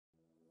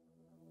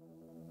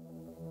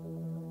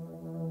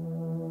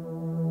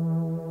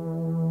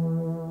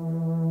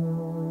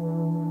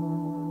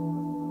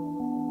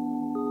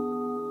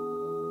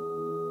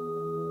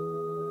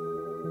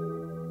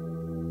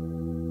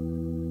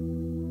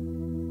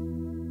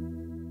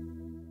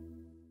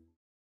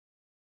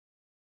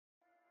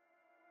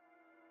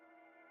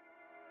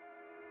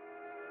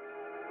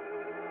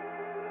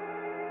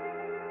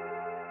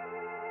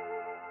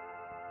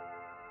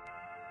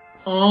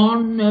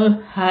On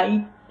a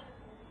height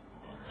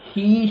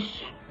he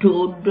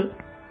stood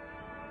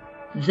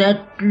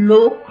that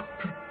looked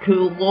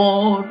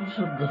towards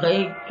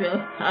greater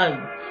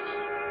heights.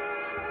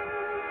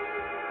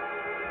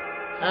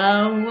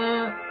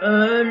 Our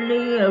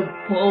earlier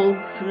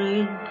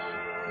portraits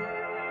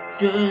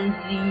to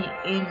the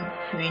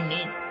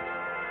infinite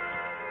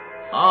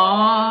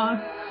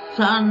are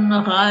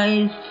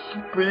sunrise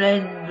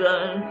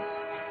splendors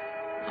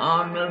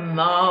on a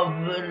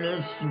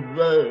marvelous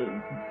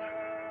verge,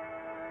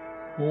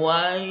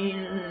 while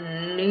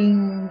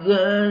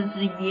lingers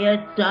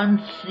yet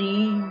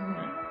unseen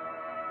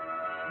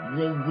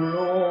the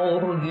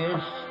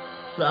glorious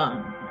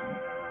sun.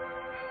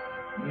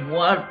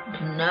 What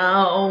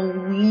now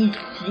we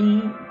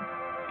see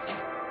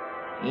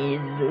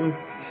is the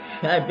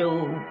shadow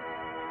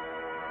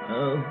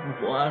of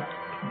what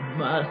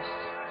must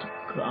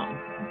come.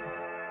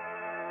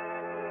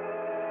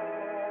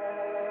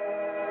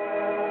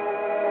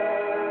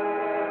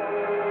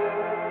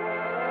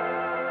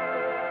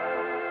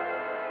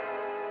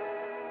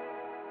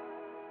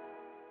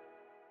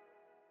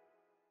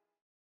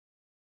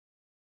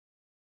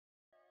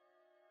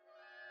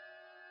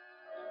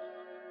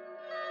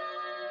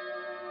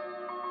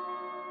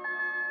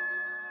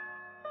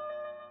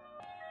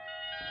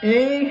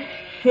 A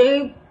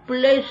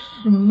shapeless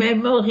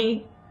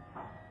memory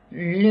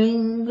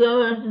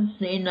lingers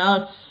in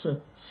us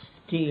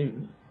still,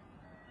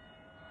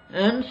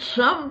 and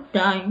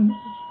sometimes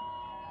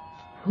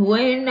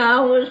when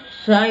our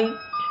sight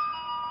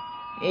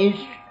is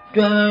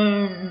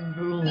turned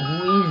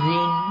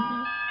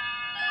within,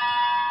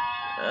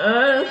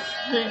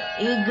 earth's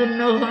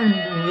ignorant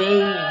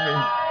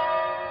veil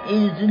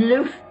is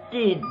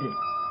lifted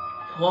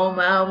from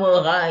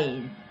our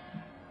eyes.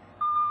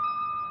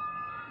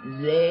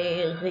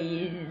 There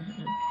is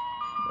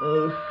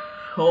a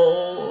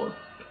short,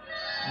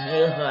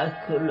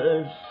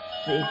 miraculous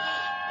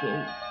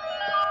escape.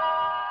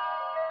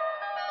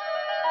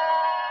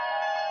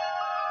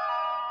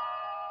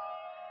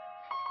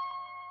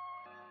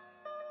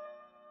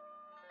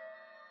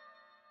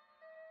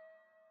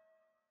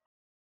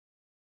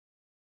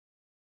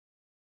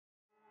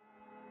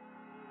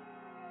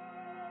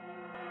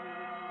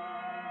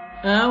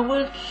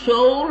 Our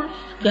souls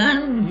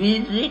can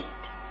visit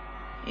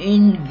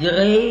in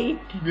great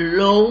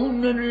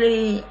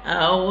lonely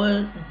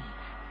hours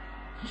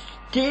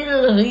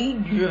still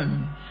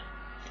regions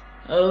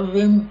of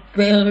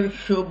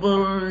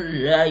imperishable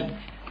light,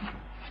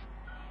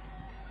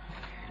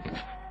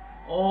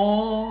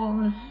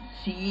 all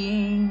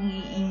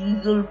seeing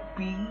eagle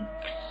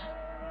peaks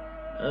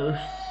of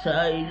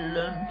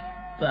silent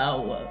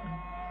power,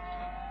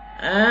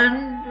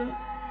 and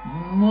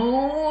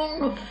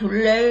moon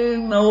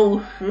flame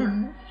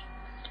oceans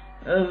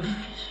of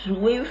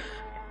swift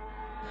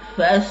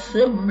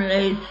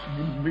fathomless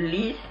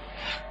bliss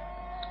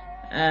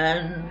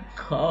and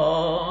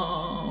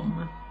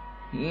calm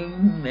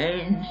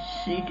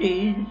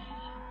immensities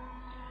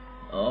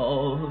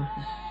of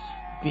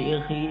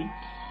spirit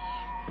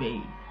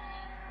space.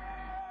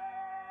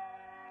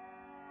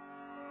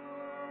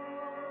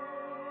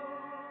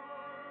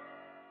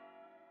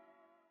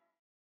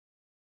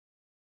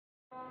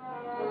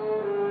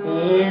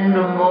 In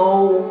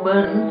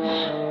moments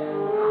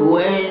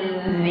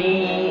when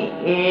the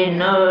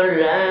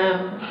inner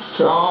lamps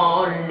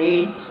are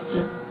lit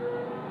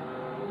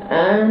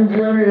and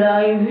the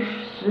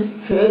life's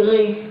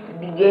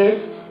cherished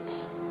guests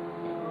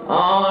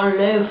are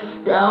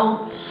left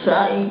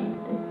outside,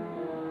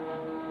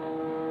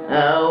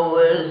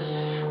 our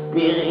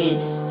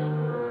spirit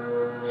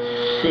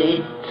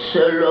sits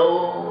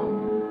alone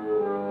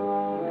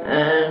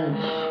and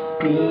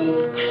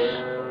speaks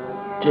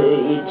to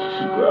its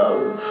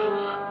ghost.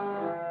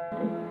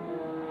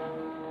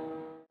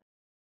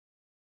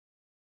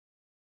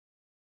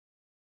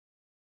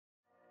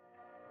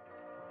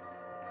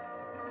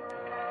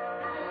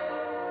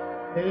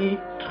 A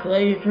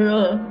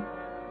treasure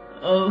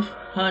of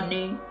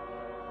honey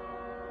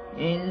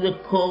in the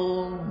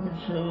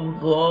combs of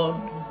God,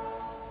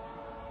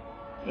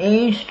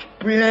 a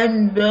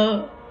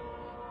splendor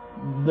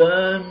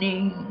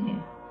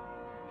burning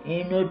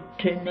in a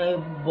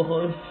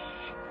tenebrous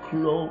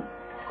cloak.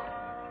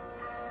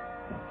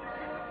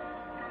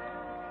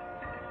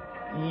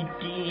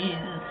 It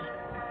is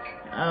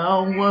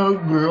our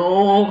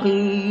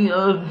glory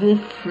of the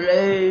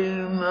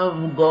flame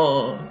of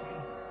God,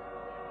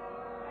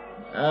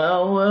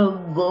 our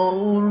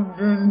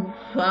golden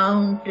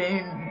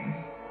fountain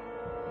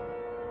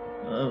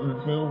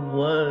of the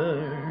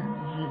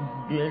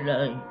world's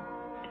delight.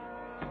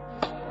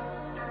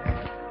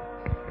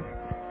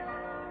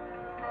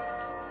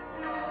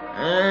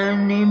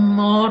 An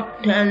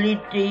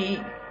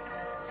immortality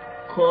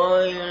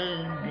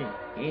coiled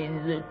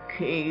in the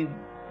cape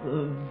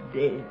of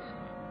death,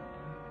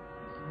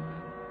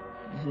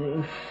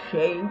 the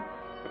shape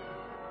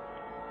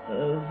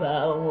of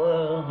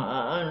our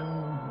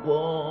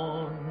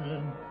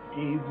unborn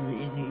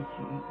divinity.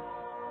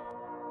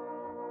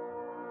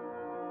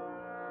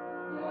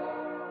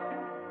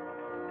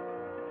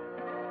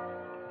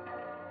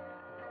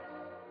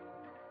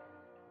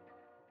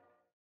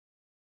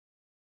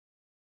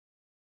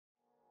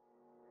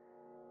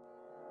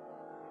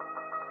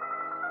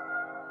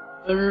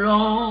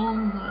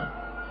 along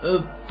a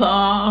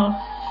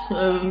path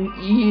of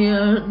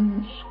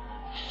eons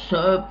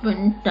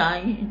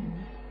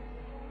serpentine,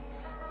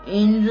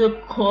 in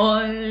the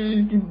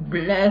coiled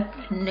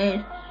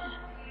blackness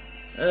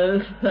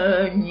of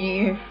her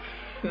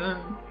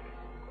nascent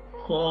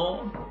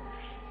core,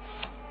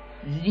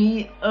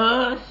 the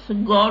earth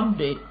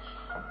goddess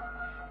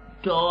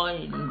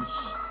toils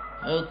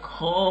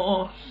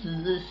across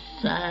the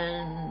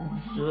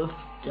sands of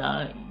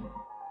time.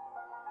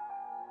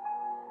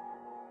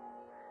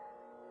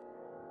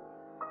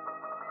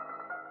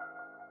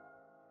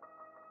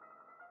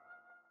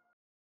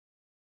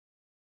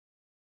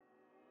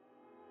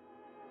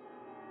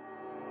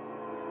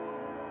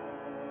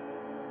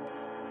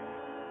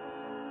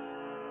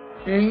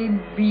 A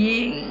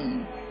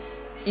being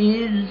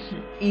is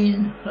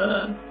in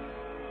her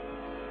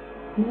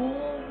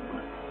whom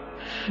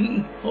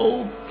she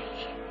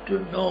hopes to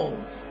know.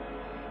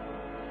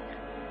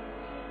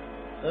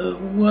 A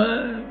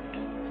word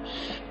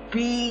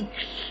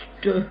speaks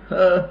to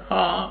her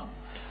heart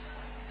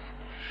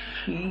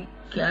she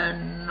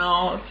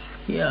cannot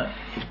hear.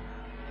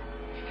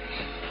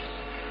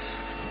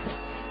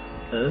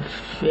 A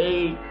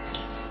fate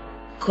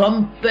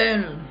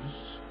compels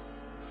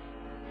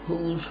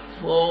whose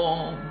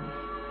form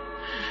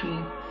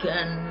she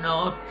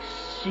cannot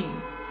see.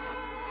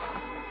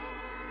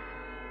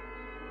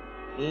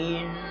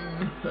 In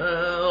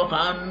her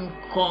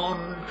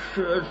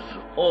unconscious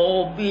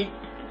orbit,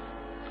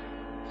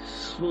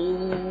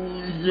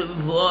 through the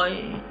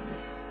void,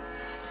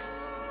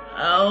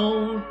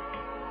 out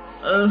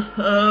of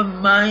her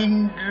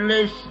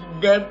mindless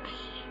depths,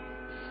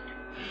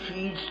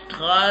 she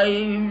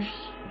strives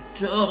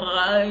to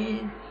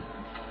rise.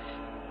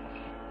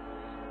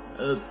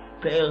 A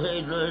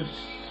perilous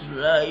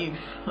life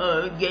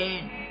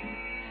again,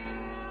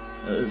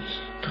 a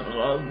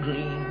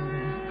struggling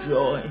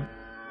joy.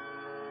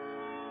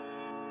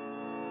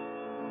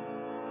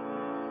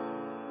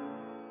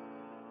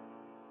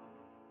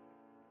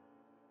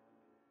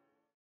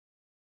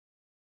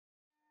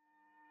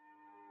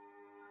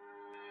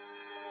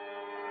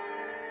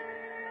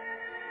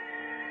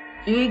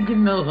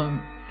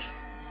 Ignorant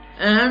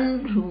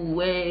and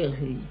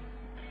weary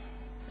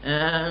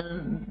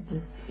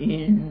and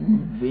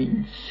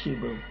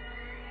invincible,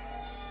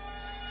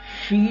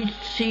 she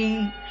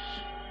seeks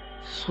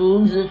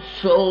through the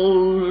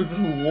soul's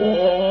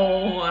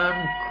war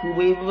and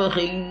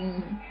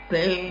quivering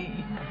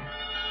pain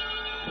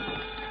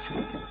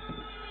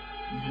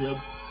the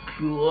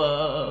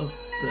pure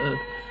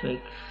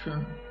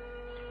perfection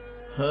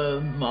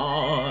her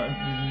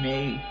marred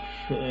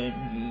nature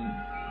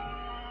needs.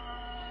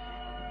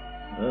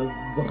 A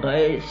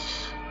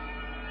breath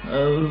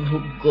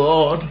of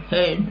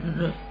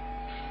Godhead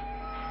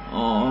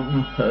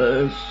on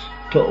her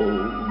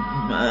stone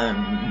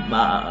and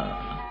marble.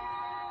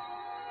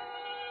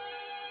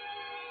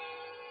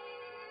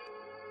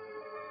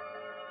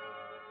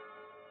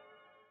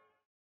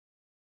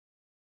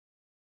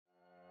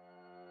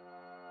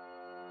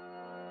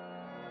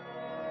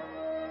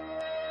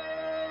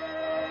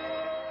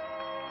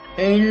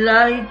 A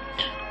light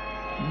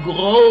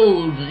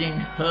grows in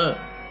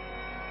her.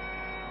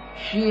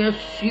 She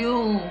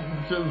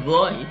assumes a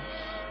voice.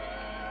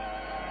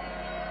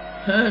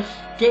 Her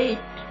state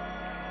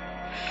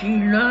she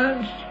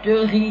learns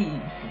to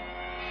read,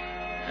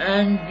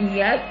 and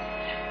the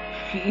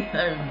act she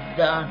has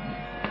done.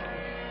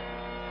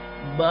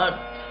 But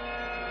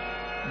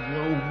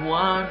the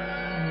one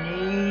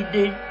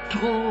needed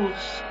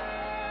truth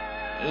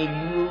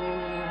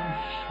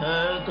eludes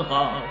her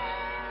grasp.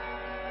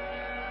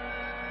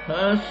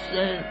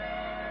 Herself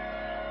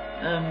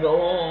and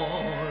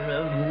all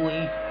of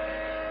which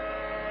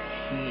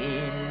she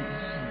is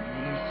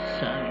the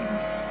sign.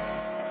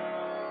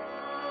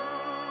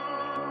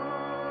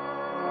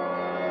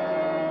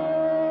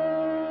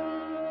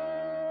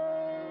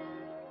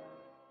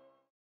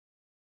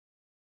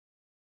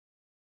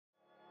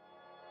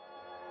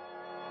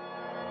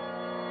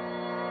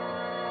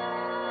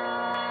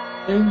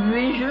 A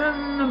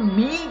vision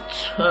meets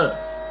her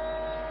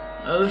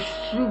of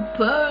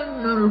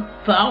supernal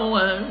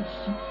powers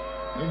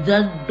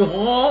that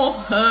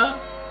draw her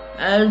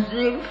as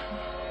if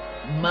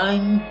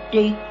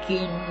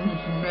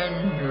mind-taking's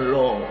men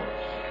laws.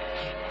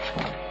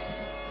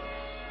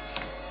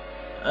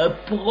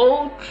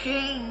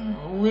 Approaching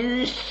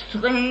with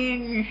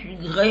strange,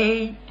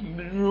 great,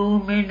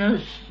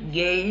 luminous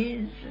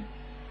gaze,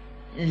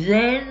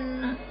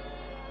 then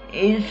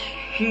is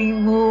she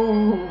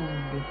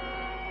moved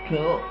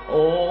to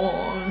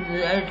all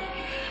that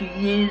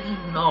she is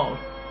not,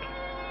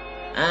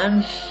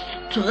 and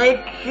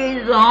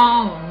stretches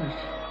arms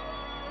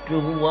to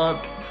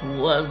what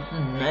was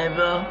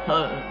never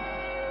hers.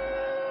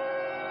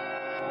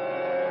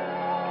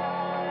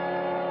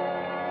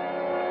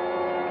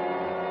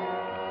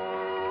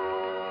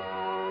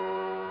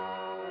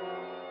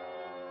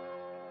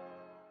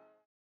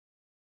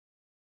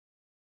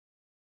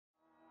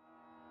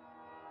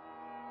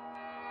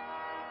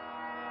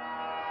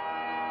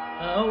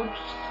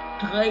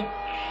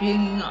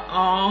 stretching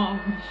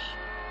arms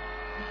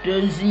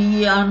to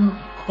the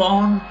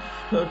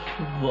unconscious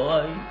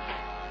voice.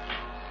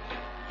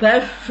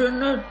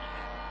 Passionate,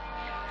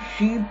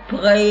 she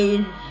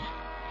prays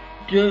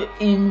the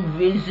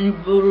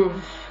invisible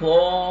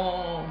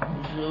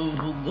forms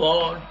of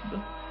God,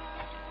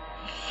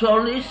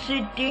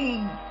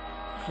 soliciting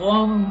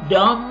from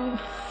dumb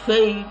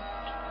fate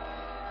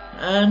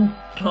and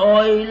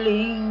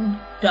toiling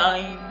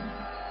time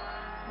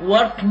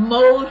what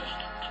most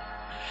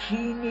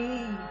she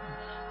needs,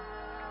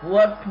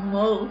 what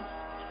most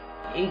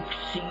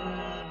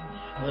exceeds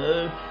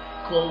her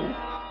scope.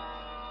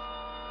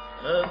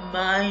 A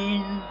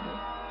mind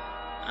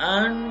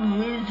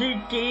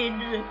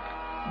unvisited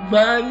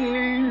by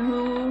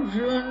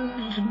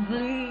illusions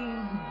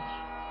gleams,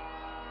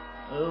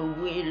 a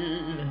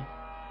will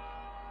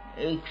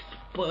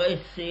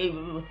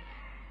expressive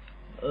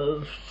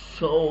of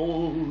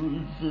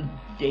soul's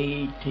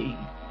deity,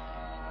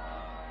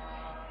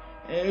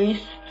 a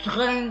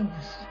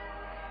strength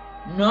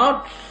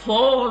not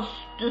forced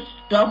to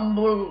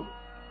stumble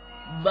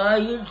by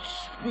its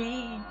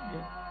speed,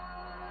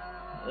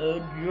 a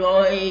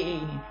joy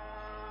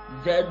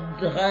that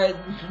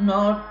drags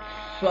not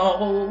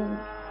sorrow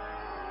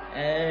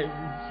as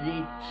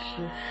its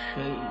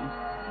shape.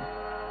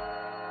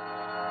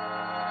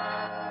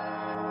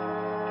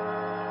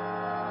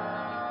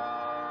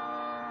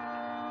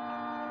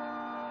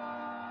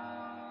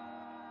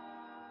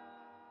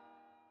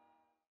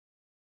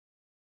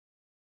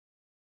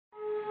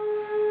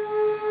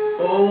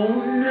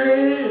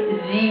 Only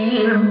the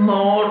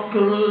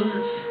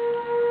immortals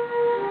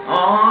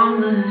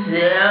on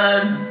their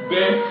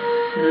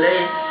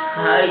deathless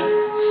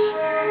heights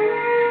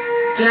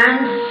can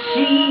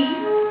see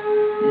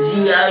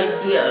the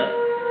idea,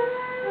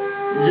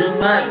 the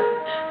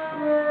might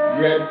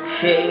that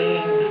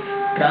changed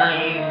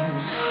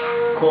time's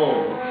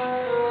course.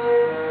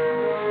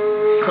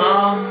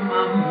 Come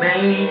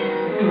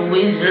amazed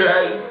with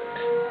light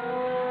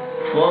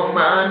from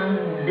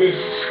undiscovered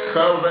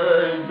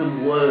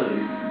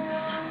worlds.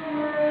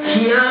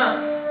 Here,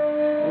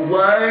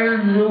 while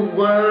the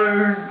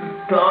world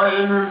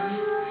toils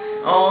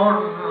on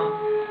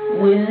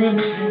with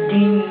its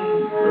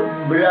deep,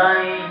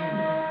 blind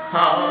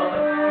heart,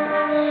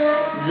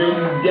 the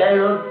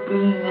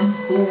galloping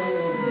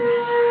hoofs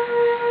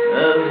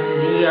of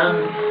the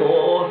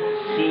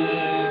unforeseen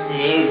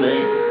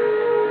event,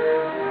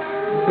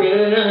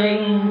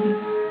 bearing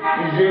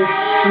the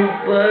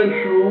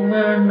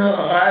superhuman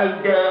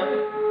rider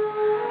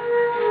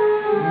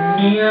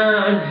near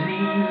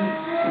thee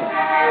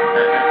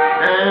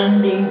and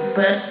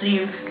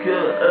impassive to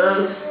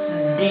earth's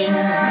din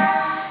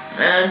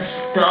and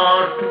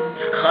startled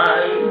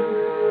cry,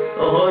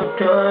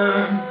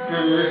 return to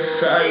the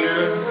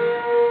silence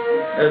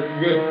of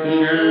the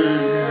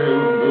hills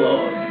of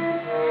God.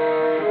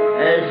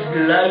 As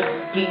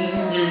lightning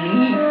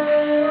leaps,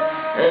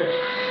 as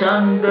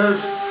thunder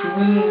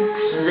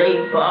sweeps they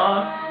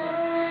pass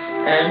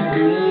and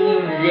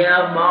leave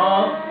their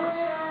mark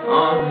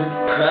on the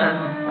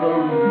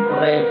trampled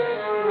breast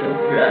of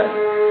life.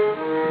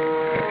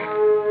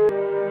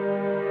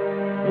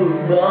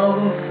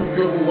 Above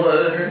the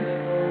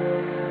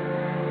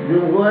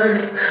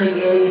world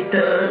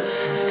creators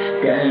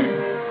stand.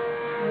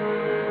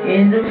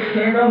 In the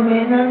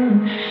phenomenon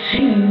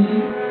see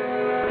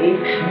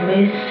its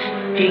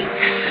mystic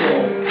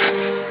source.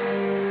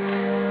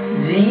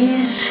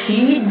 These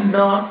heed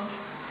not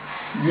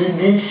the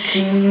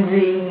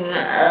deceiving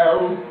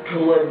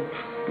outward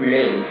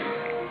play.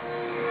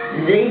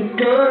 They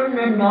turn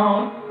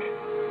not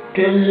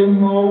to the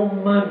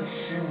moment's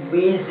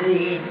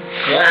busy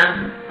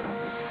tramp,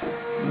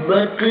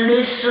 but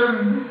listen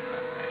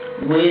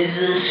with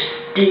the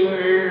still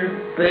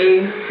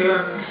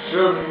patience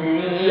of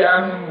the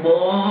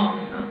unborn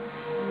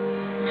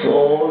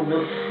for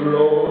the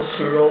slow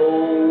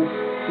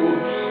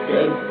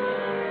footsteps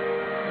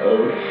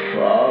of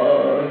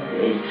far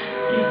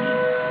destiny.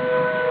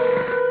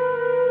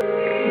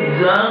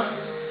 Thus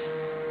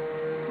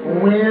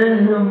will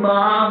the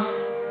vast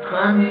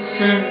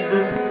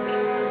transcendent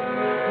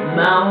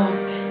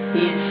mount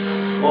his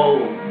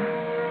throne.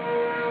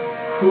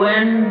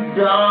 When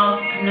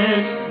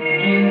darkness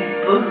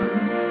deepens,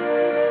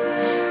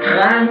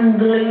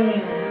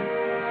 strangling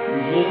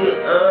the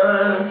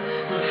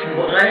earth's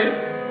breath,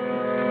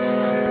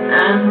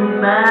 and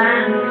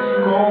man's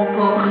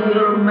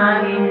corporeal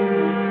mind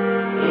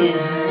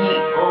is the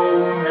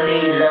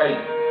only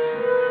light,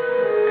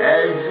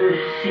 as the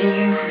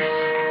thieves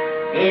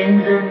in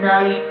the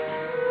night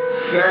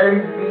shall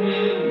be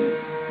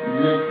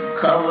the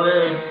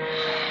covered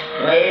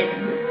thread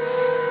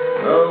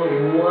of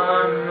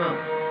one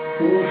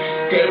who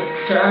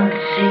steps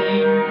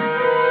unseen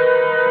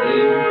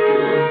into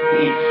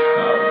his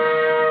house.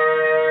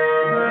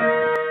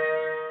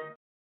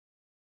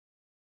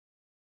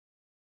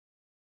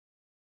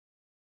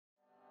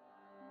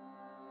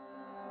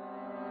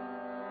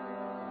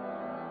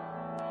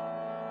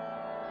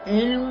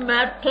 In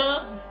matter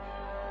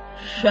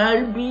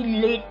shall be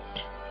lit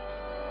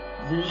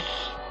the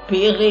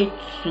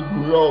spirits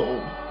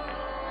glow.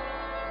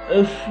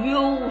 A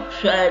few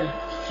shall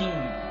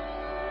see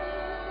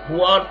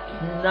what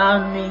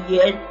none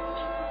yet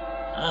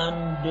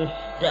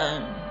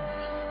understand.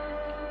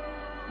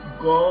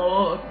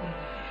 God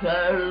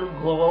shall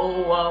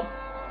grow up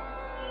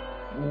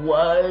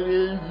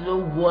while the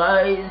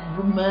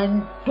wise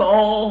men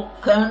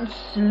talk and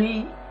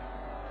sleep,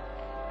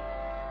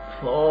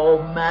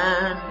 for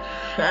man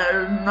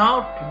shall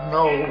not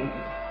know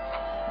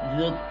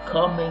the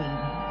coming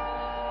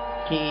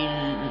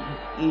till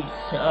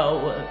its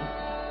hour,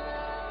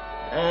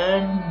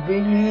 and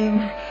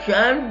belief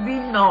shall be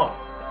not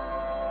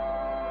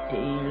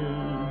till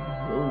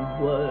the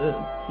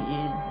work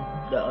is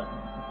done.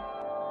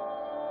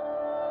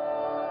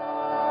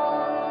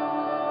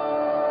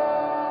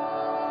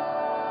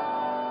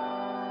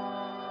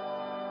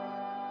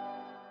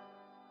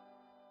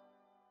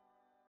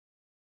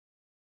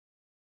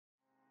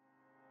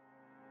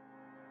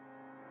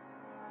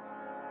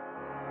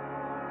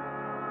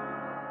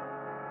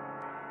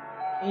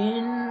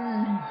 In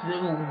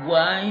the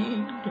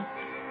wide,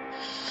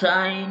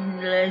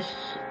 signless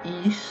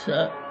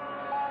ether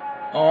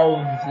of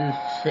the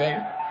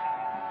self,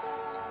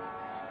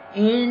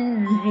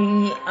 in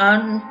the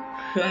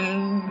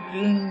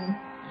unchanging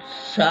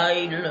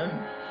silence,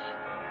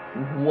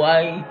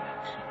 white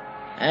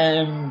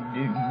and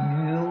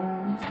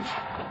new,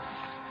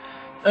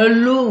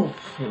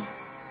 aloof,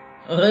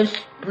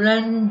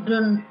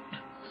 resplendent,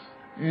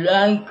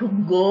 like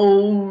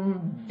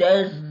gold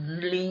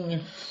dazzling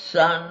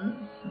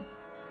sun,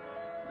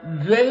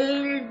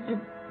 veiled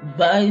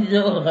by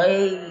the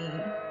ray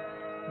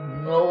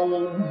no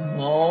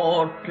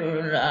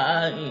mortal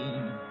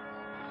eye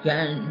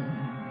can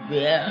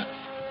bear.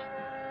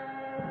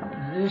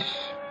 The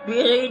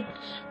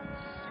spirit's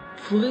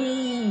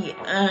free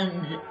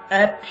and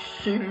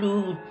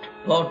absolute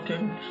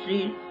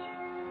potencies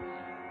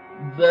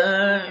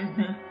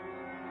burn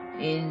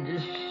in the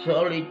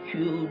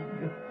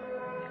solitude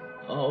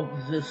of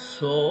the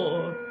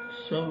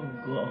thoughts of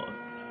God.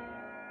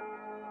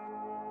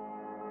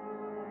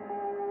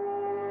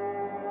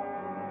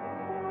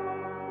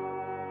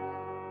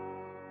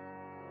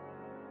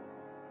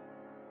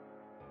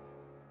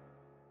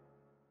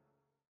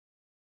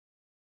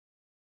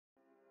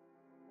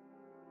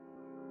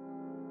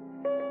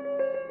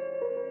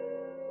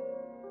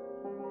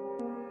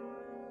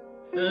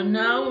 An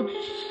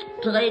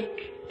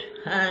outstretched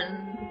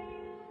hand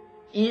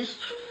is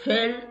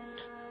felt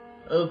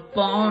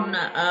upon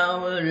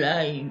our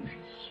lives.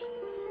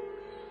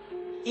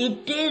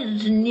 It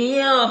is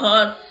near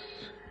us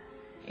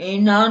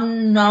in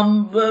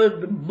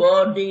unnumbered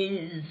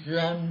bodies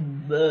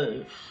and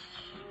births.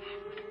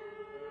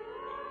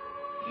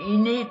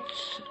 In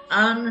its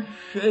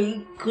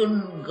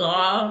unshaken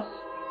grasp,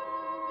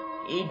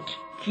 it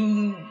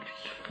keeps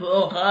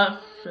for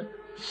us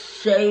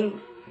safe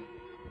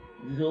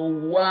the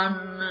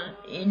one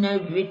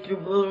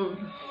inevitable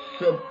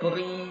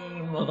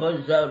supreme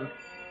result.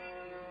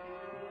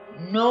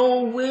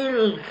 No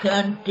will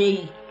can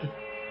take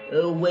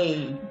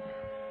away,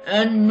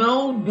 and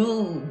no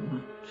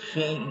doom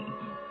change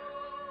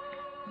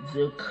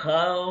the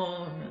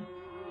crown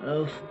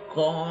of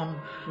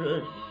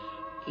conscious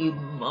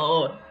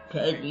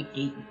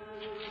immortality.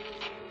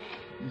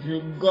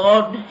 The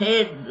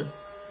Godhead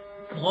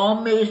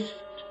promised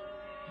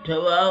to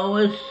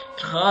our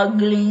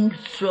struggling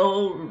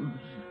souls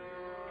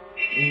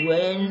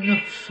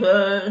when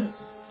first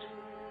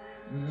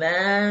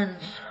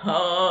man's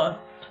heart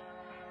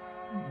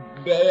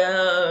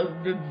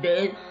dared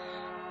death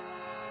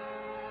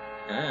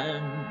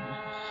and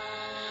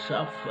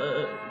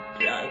suffered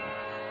life.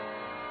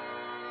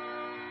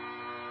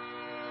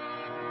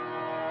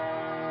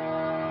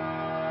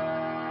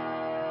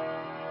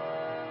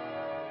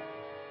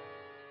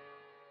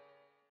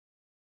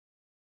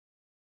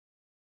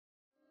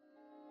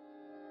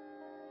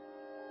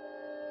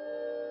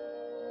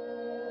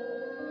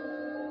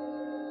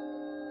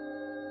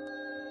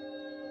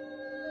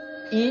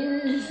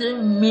 In the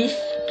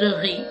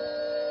mystery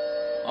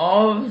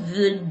of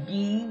the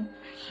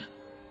deeps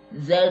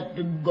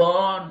that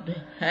God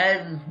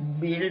has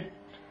built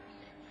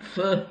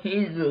for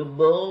his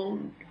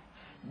abode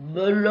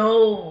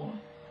below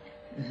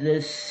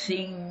the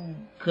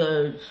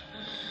thinker's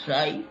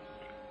sight,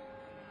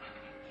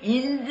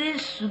 in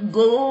this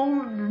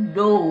gold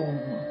dome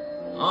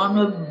on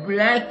a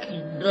black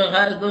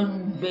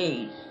dragon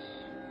base,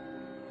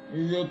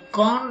 the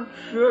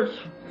conscious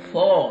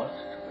force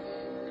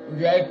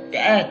that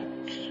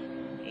acts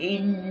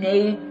in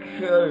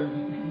nature's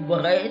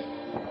breast,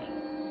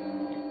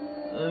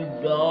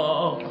 a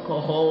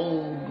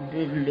dark-robed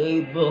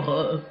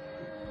laborer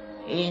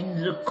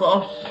in the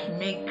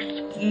cosmic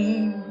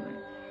scheme,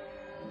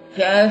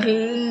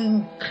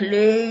 carrying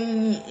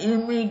clay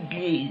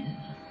images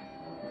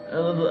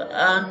of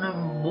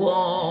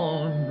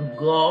unborn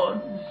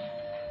gods,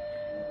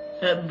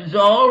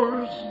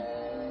 absolves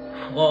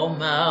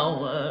from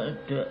hour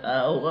to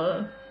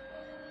hour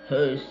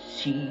her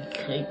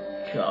secret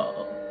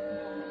charm.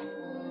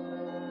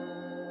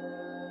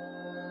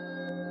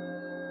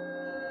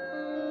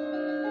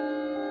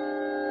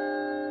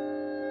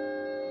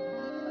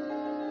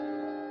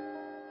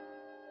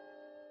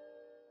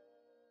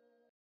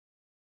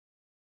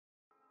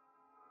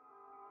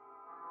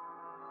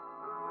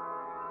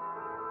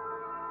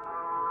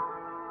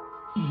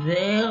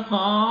 There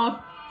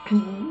are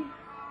two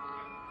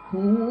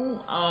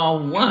who are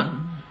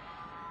one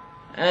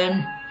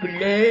and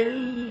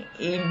play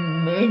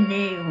in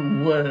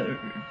many worlds.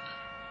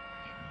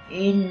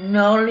 In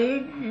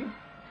knowledge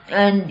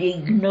and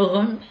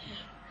ignorance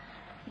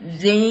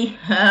they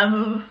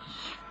have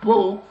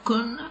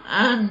spoken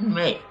and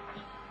met,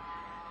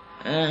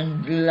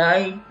 and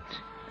light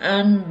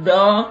and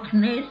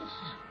darkness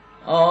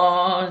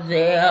are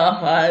their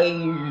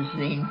eyes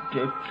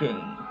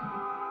interchanged.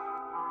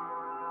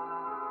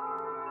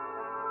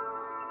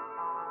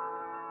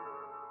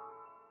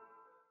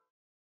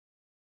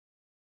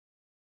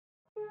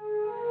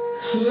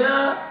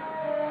 Here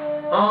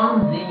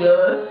on the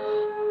earth,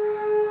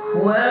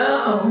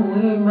 where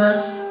we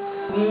must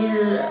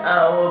fill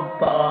our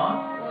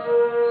parts,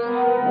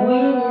 we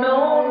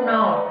know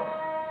not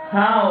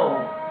how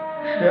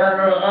shall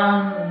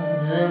run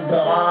the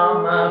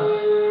drama's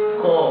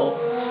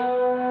course.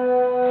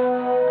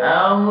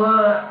 Our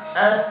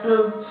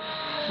uttered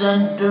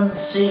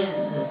sentences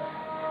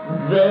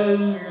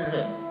veil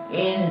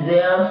in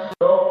their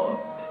thought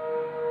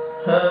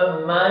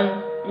her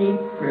mighty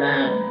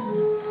plan.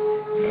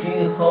 She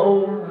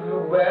holds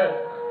back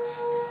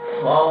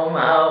from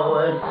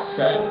our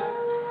sight.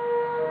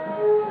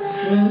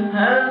 She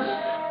has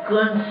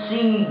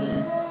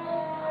concealed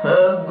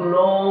her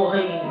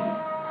glory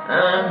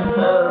and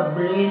her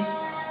bliss,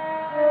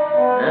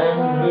 and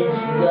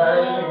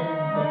disguised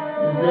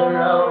the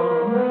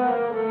love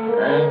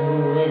and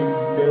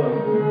wisdom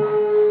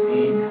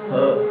in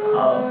her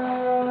heart.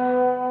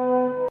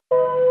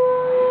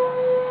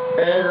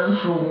 As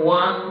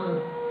one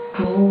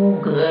too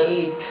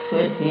great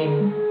for him,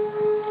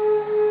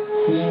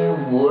 he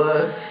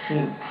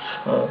worships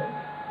her.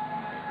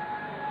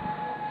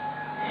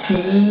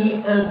 He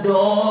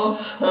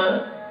adores her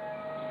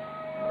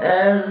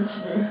as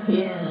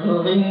his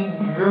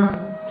regent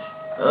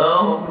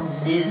of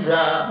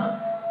desire.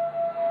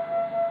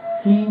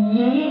 He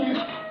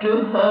yields to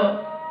her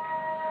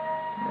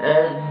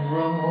as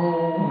the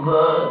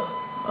mover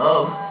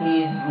of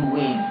his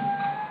will.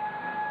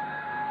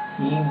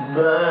 He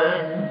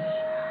burns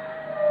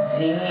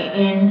the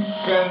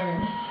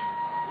incense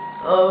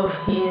of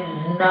his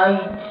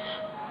nights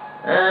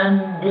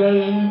and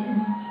days,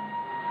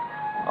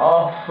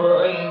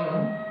 offering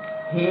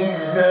his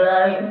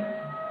life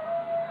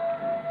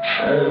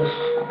a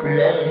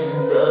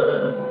splendor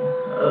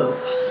of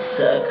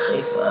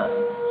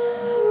sacrifice.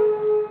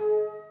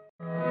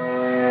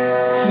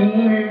 He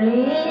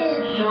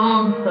leans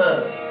on her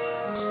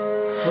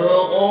for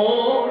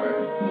all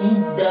he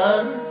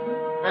does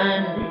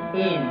and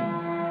is.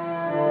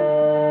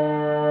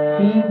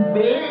 He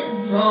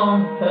builds on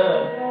her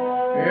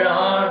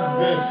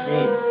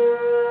largesses,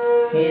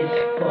 his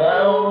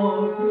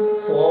proud,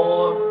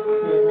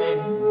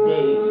 fortunate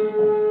days,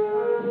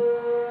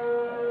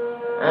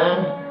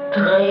 and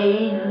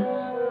trails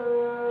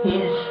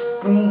his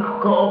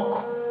peacock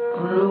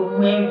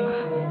plumage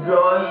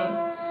joy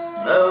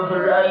of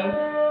life,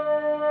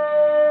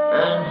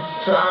 and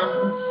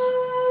suns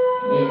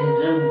in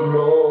the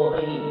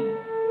glory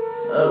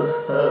of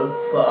her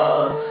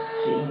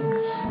passing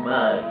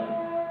smile.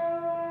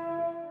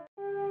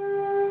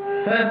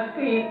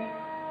 Happy,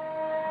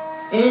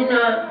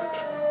 inert,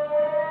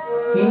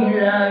 he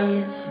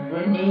lies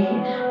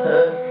beneath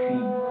her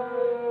feet.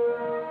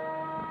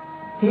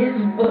 His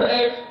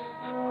breast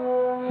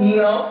he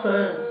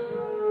offers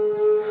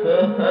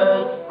for her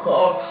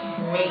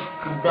cosmic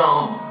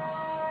dance,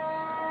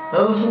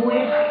 of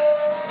which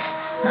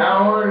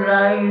our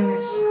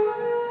lives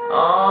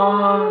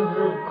are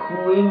the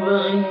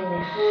quivering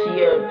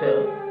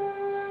theatre,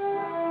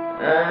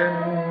 and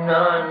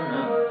none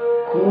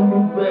could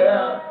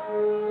bear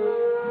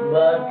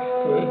but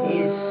for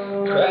his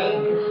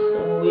strength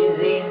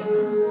within,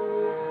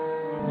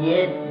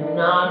 yet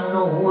none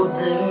would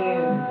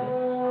leave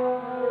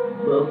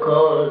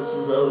because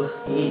of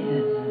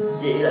his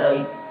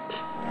delight.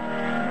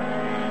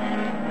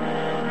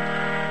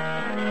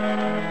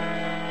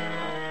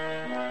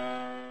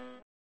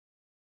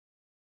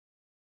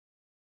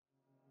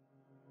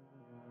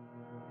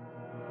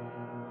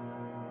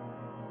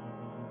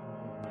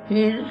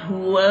 His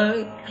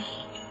works,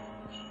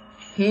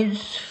 his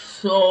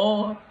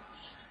thoughts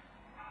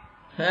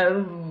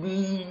have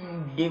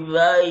been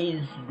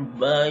devised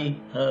by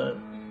her.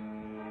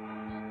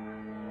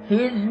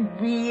 His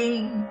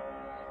being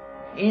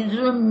is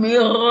a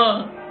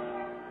mirror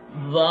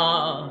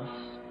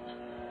vast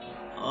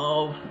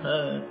of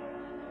her,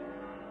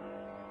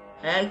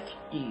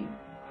 active,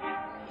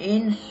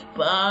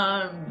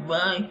 inspired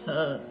by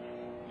her.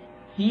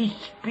 He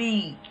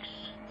speaks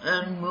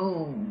and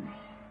moves.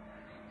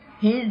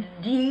 His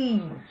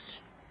deeds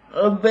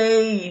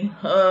obey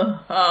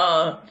her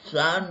heart's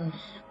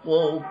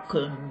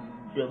unspoken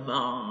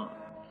demands.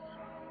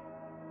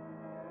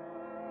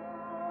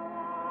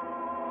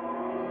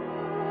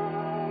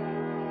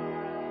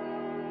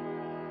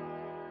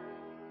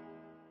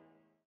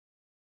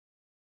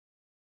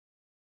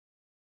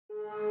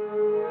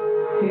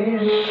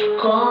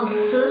 His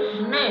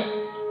consciousness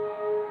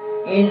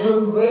is a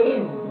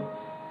wave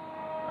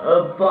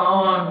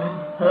upon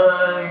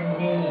her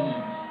knees.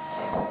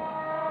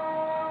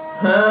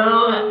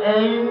 Her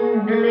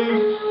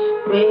endless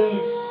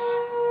space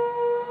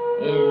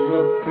is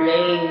the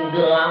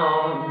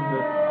playground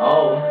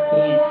of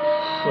his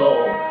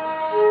soul.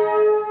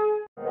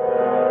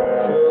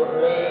 The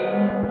rain,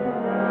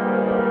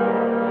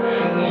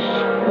 she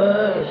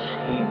spurs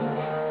him.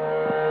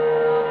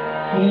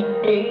 He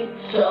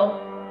takes up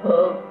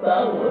her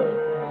power.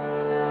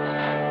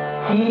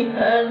 He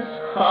has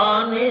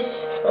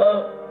harnessed her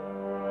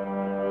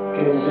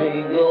to the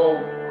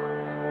yoke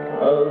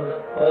of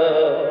her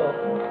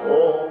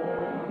own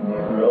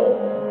law.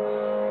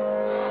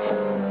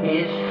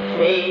 His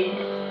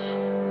face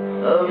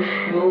of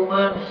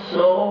human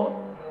thought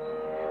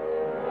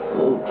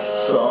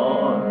puts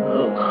on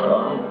a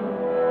crown.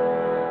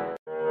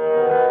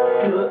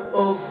 To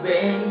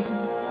obey,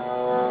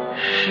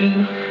 she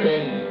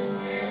feigns.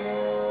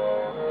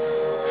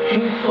 She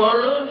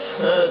follows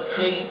her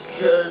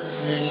creature's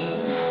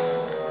lead.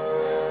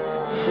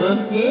 For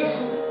him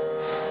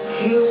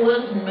she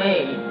was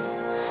made,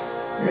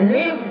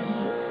 lives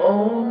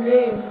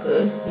only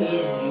for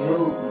his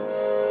use.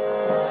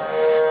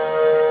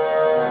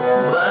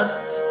 But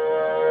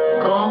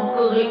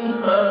conquering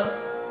her,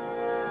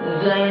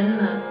 then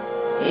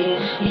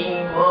is he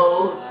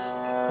most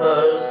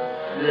her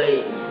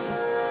slave.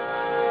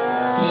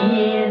 He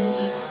is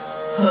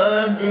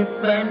her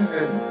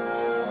dependent.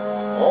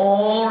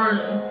 All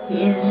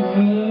his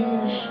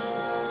needs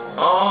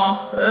are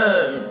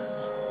hers.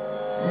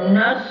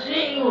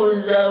 Nothing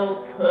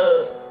without her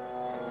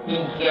he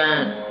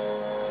can.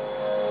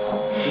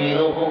 She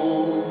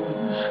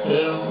rules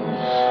him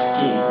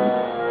still.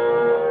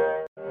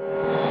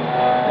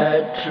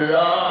 At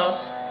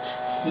last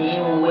he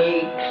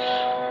wakes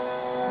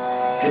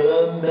to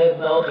a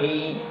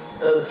memory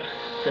of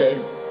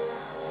self.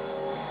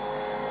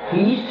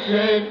 He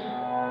said,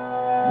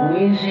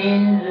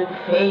 within the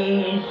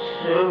face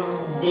of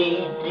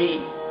deity,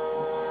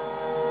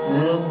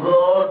 the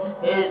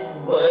Godhead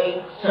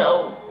breaks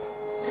out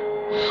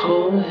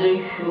through the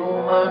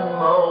human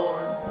mold.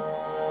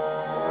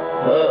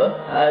 Her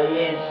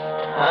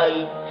highest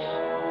heights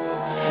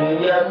she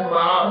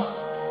unmasked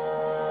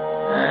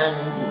and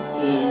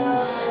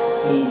is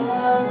his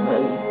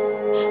mate.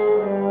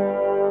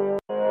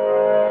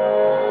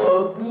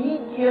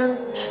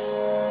 Obedient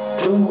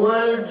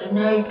towards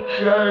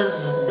nature's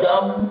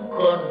dumb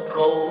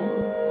control,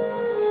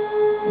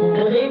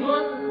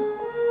 driven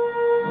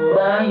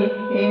by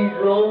his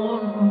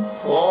own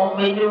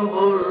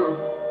formidable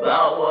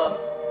power,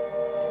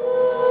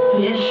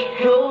 his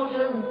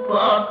chosen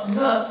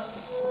partner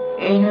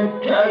in a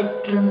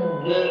Titan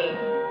game,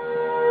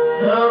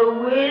 her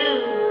will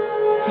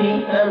he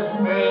has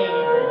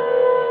made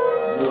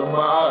the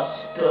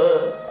master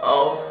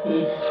of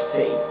his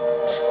fate.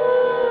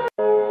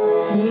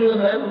 He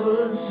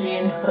revels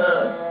in her,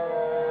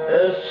 a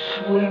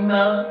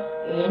swimmer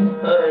in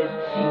her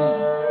sea,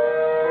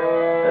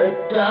 a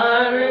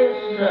tireless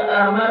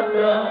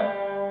amateur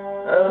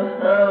of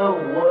her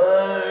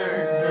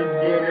world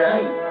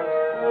delight.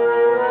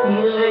 He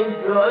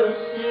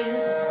rejoices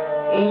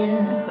in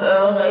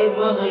her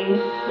every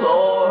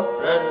thought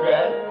and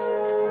act,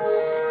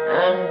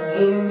 and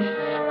gives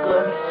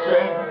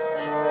consent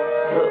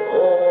to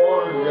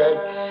all that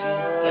she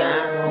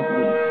can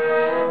wish.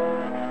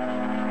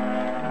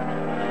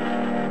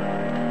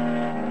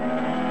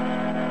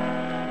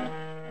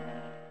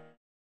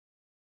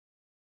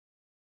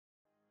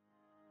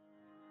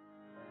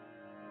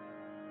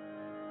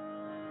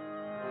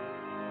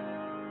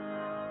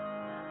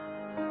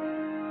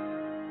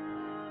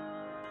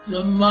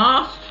 The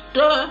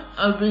master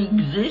of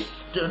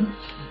existence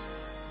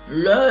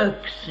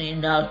lurks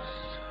in us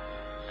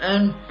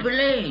and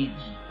plays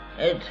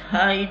at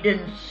hide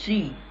and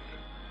seek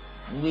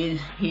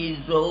with his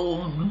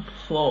own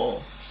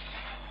force.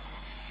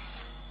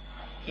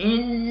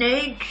 In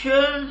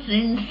nature's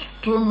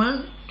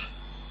instrument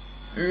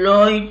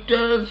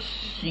loiters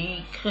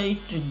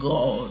secret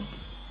God.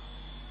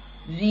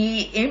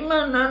 The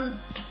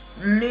immanent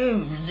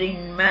lives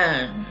in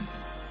man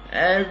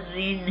as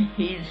in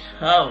his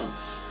house.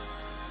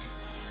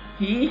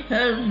 He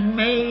has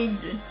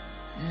made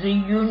the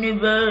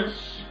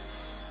universe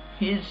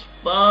his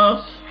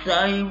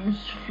pastime's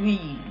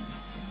field,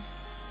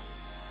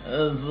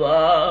 a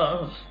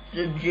vast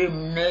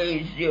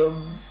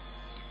gymnasium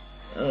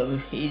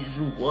of his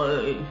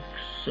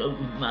works of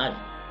might.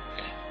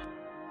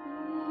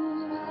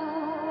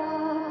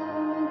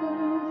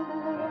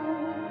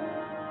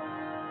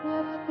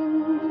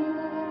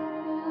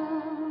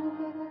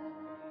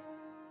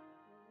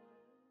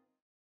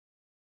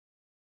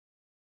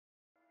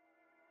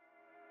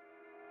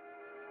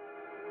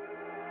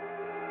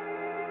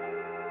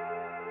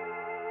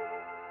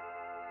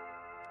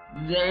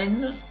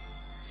 Then,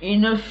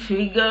 in a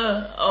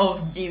figure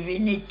of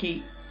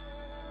divinity,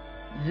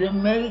 the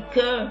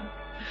Maker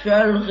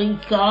shall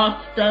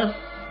recast us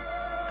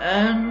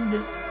and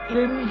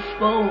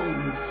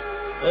impose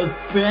a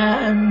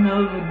plan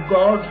of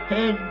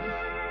Godhead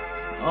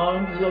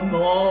on the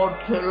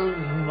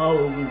mortal's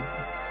mold.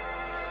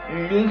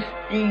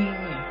 lifting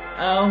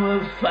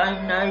our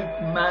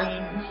finite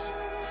minds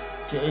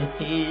to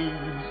His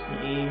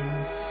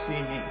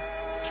infinite,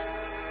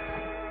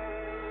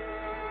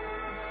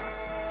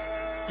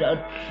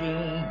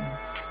 touching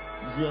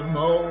the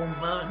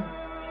moment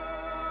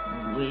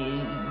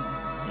with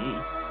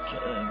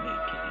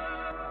eternity.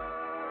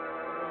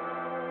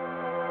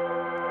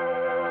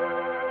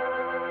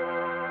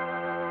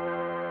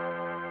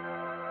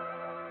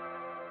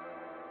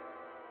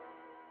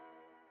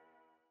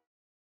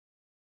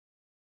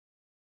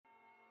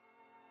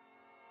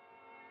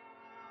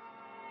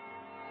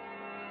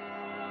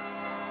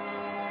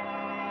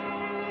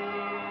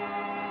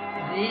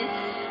 This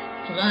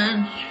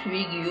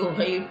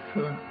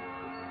transfiguration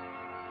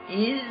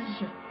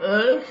is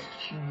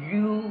earth's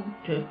due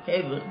to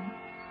heaven,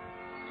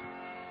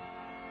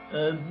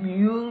 a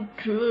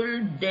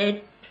mutual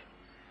debt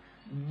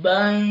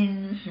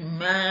binds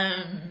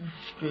man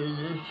to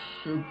the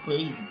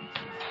Supreme.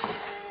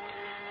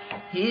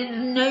 His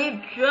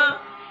nature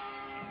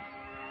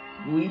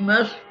we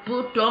must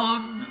put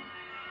on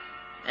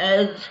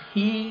as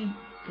He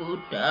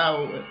put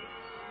ours.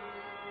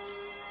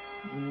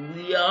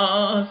 We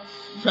are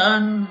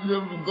sons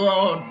of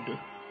God.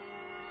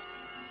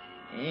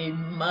 It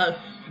must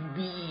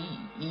be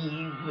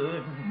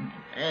even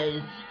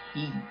as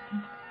He.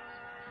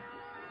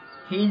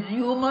 His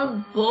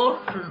human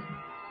portion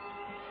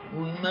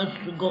we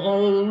must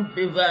grow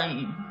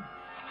divine.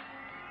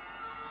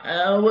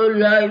 Our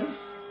life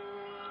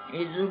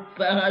is a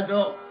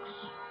paradox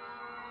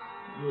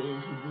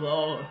with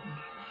God's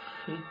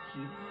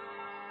fiction.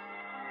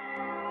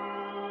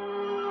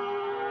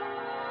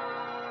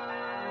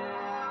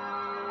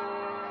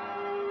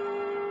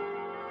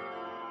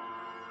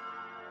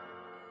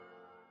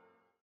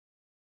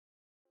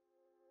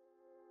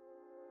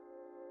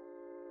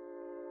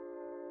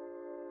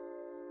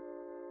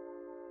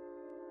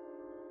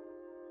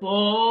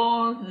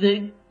 For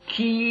the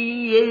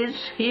key is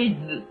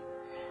hid,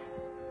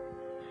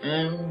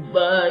 and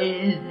by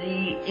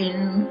the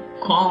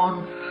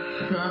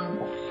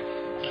inconscience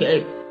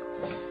kept.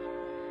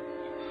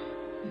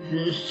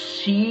 The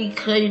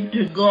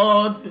secret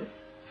God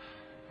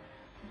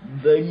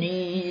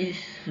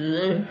beneath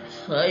the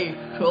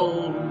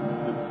threshold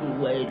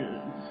dwells.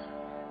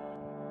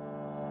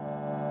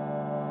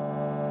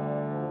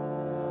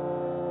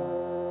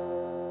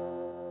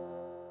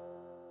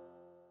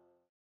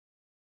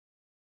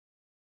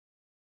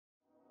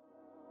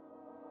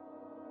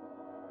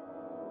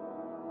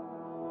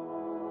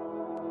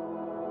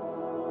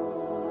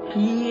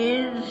 He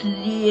is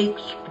the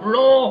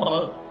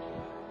explorer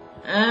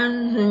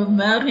and the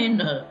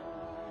mariner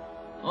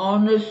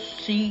on a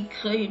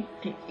secret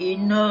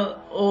inner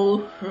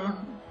ocean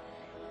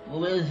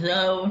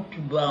without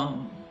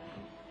bound.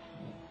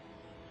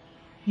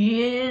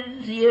 He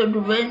is the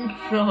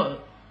adventurer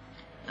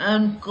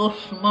and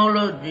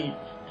cosmologist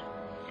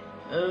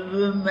of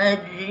the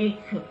magic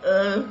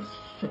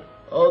Earth's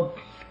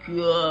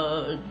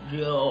obscure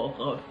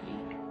geography.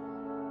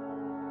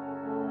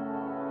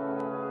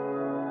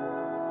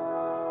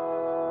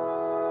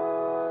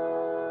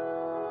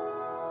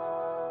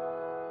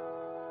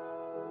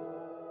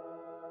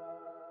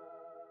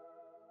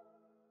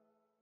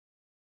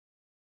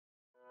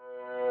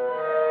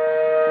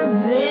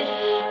 This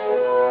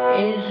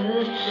is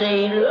the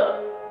sailor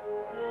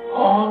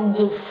on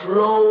the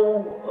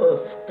flow of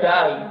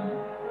time.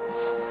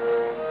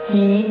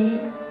 He,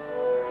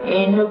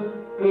 in a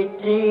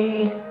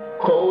petty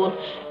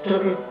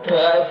coastal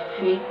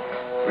traffic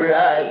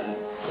flies,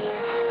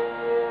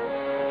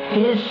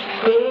 his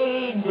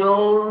spade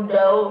doled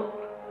out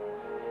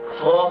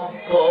from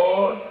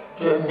port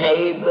to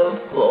neighbor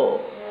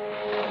port.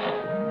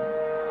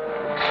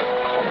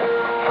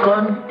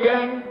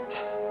 Content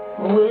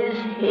with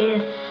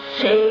his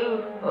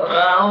safe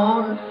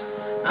round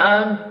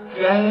and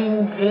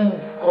changing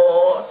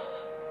course,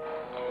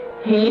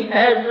 he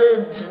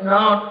hazards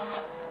not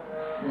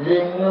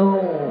the new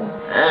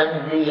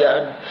and the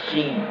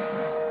unseen.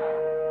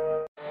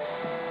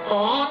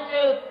 On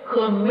a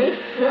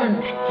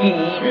commissioned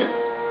keel,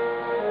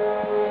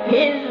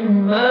 his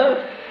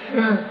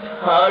merchant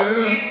hull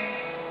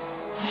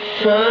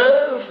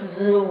serves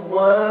the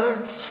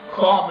world's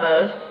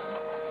commerce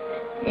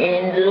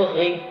in the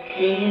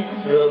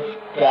riches of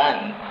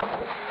time.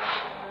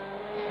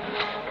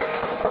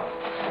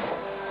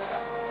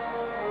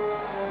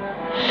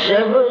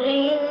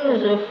 Severing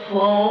the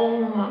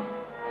foam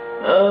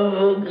of a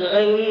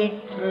great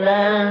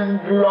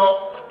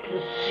landlocked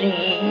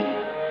sea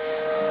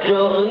to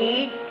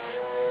reach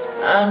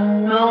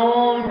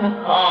unknown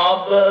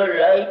harbor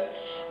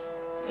lights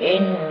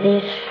in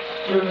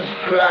distant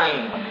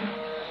climes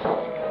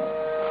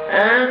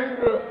and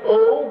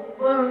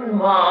open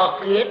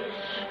markets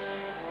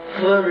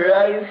for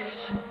life's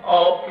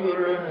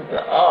opulent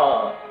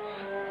art,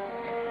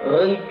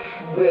 rich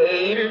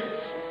bales,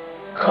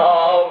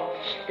 carved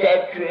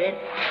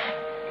statuettes,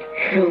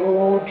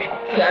 hued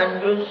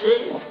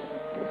canvases,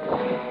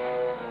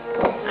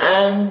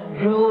 and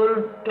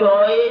jeweled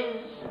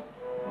toys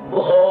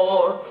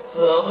brought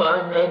for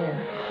an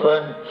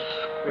infant's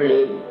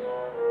play.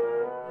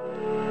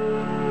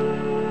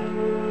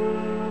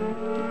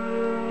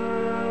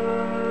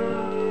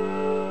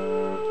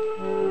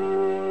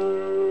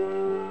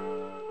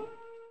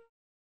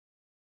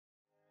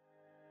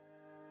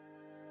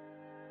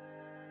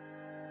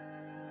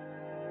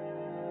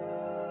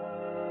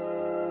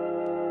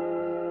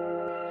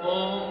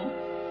 Or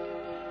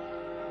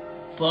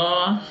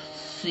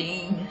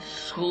passing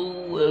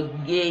through a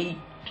gate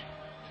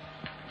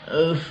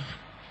of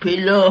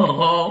pillar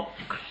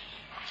rocks,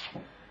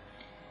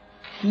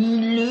 he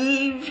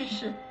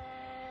leaves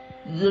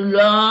the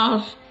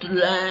last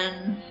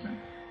land,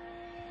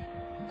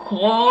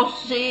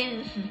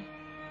 crosses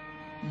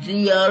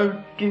the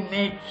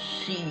ultimate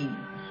sea.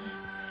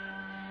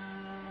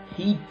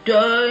 He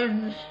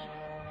turns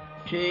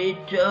to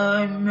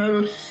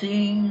eternal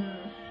things,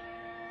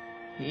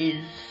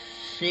 his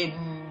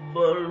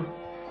symbol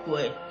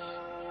quest.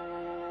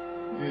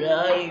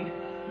 Life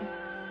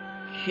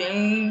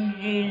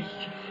changes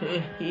for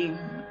him,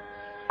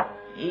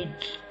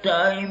 its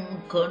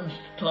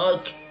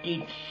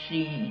time-constructed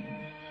scenes,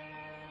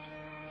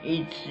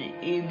 its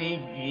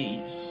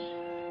images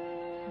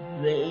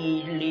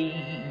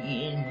veiling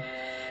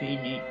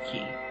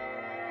infinity.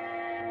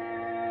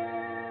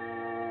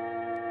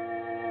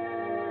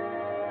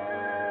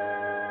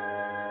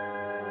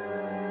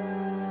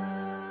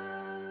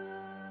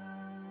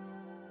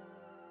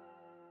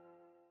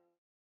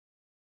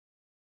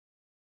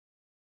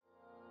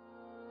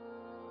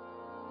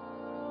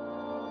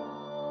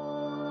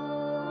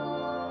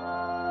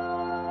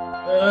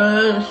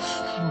 Earth's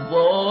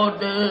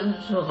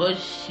borders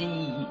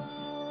recede,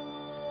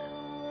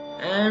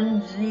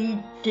 and the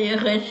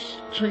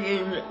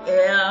terrestrial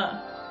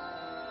air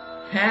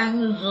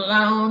hangs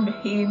round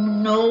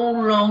him no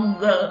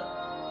longer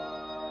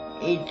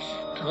its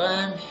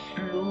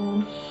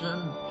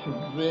translucent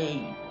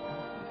veil.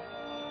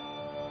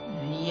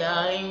 The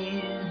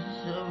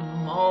eyes of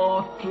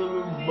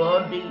mortal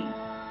body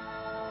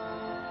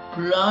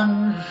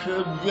plunge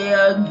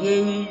their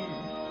gaze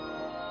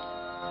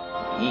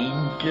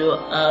into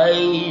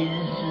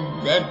eyes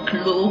that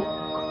look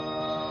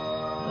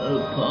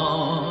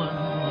upon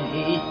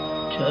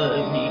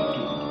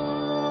eternity.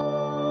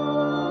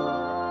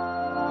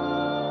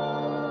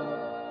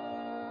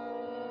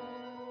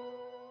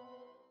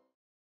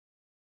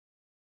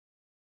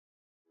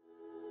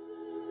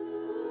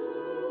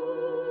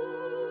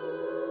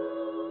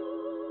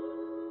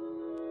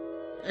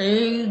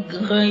 A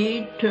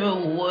greater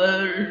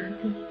world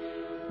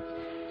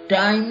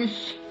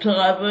time's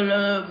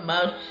traveler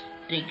must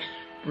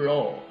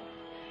explore.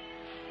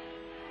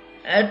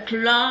 At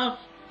last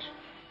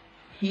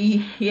he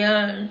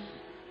hears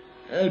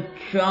a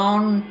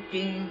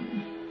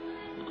chanting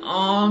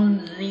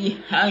on the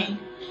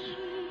heights,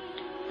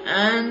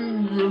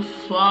 and the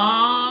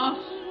far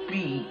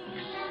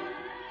speaks,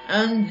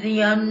 and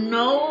the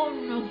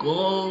unknown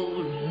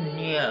grows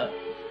near.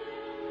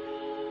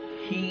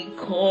 He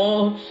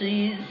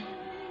crosses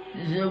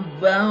the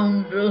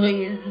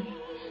boundaries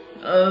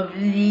of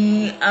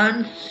the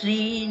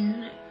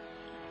unseen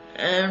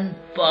and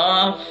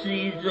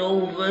passes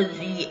over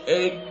the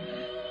edge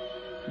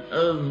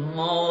of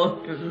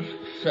mortal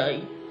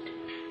sight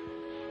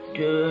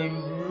to a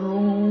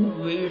new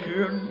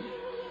vision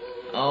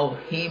of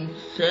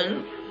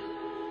himself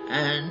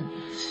and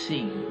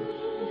things.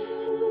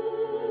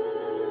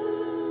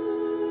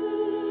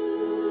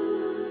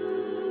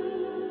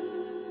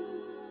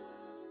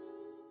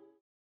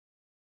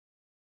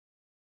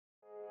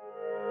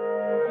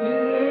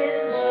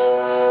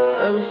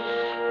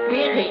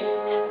 Spirit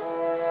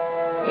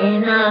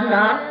in an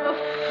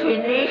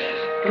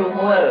unfinished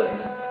world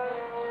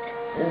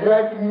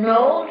that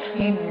knows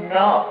him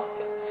not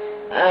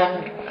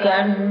and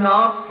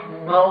cannot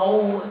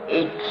know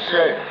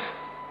itself.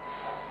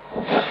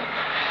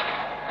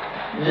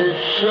 The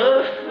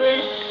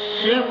surface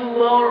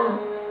symbol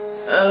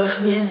of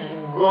his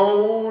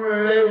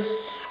goalless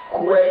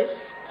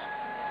quest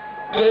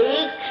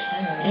takes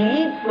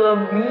deeper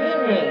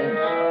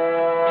meanings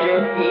to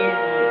his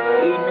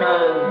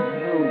inner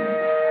view.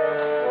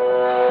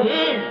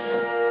 His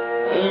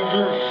is a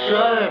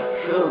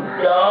search of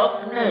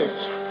darkness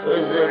for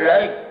the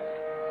light,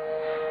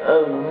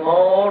 of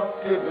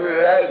mortal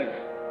life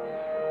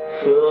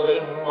for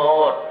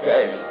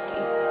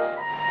immortality.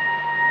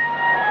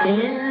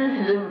 In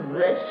the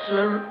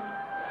vessel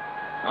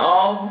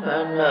of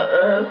an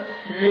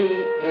earthly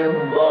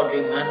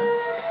embodiment,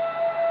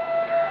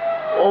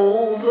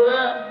 over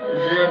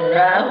the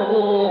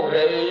narrow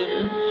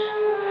rails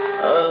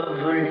of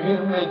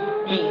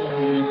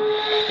limiting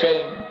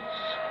sense,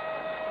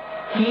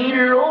 he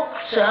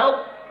looks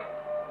out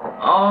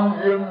on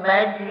the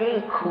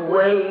magic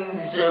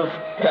waves of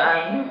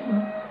time,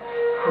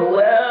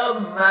 where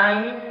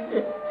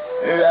mind,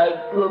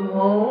 like a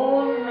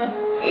moon,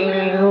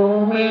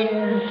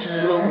 illumines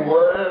the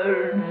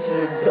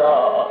world's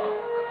dark.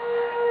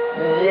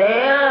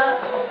 There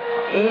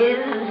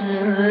is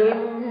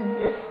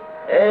limbed,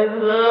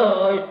 ever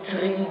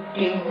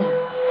retreating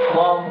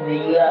from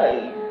the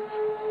eyes,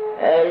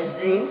 as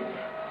if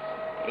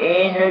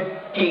in a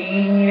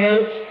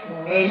tenuous,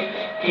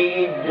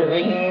 misty,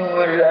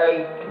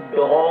 dreamlike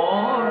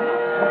dawn,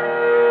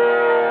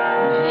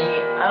 the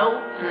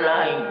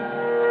outline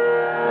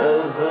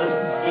of a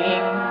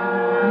dim,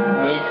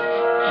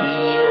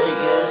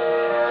 mysterious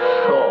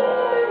shore.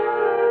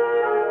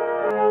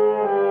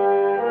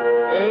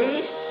 A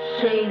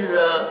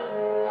sailor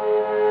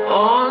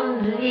on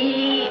the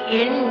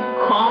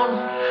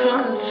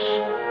inconscious,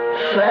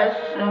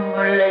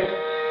 fathomless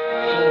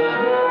sea,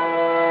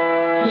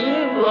 he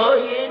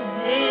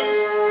voyages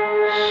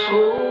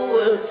through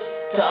a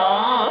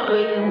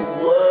starry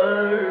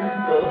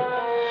world of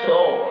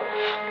thought.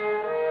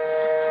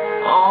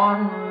 On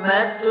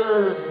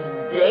matter's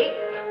deck,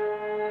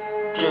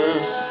 the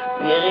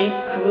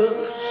spiritual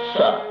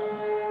sun.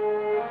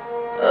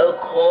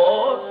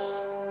 Across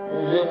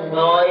the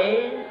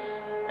noise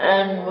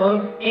and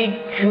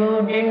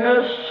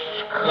multitudinous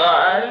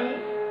sky,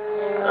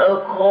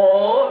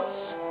 across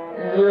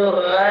the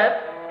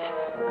rapt,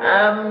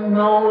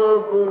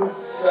 unknowable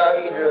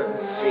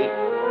silences,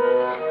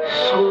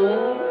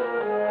 through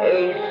a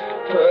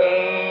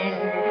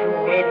strange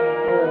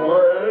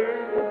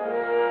mid-world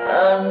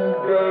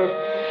under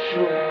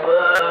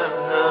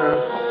supernal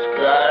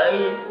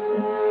skies,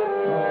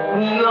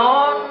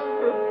 beyond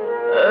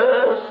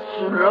Earth's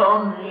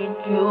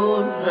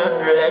longitudes and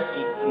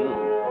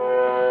latitudes.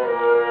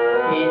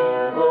 His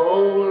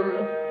goal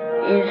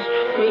is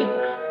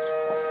fixed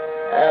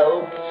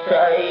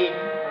outside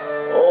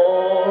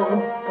all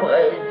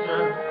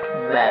present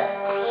maps.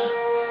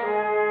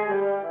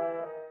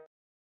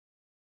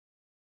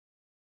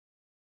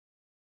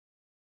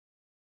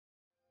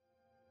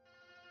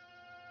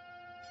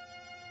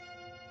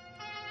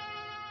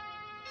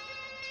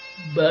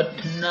 But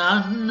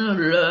none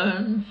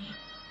learns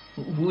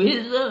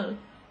whither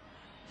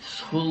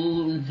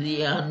through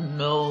the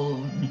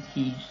unknown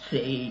he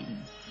sails,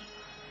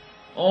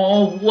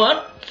 or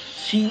what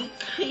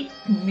secret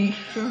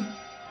mission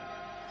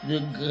the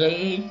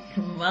Great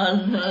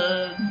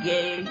Mother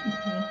gave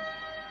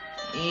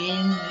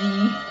in the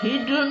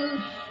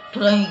hidden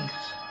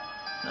strength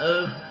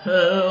of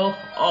her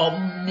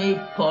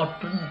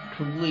omnipotent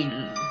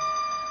will,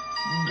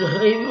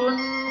 driven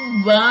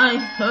by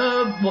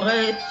her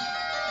breath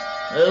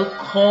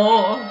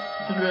across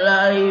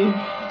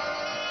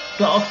life's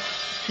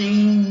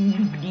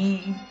tossing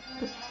deep,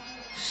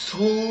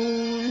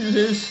 through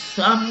the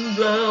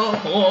thunder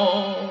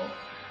roar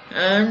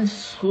and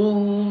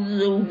through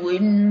the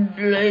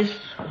windless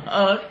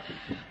hush,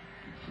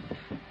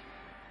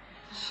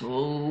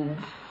 through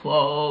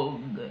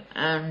fog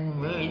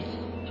and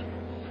mist,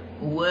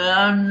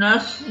 where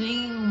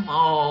nothing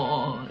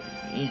more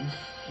is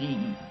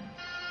seen.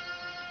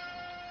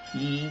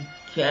 He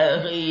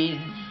carries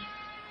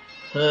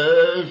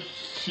her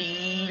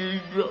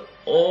sealed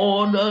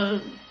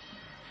orders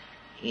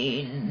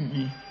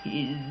in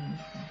his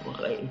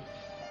breast.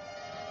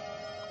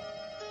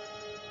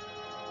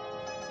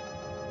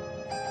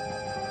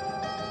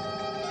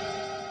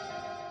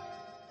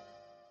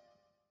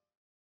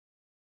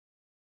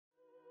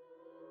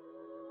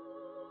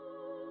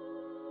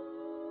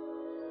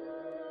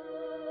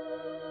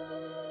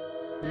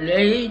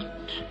 Late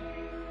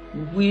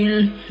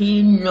will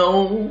he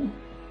know,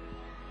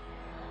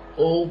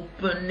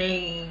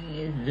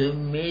 opening the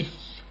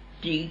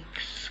mystic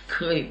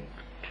script,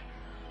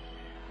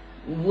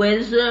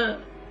 whether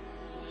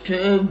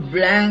to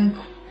blank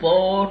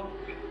port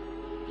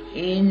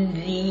in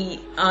the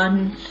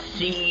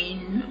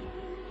unseen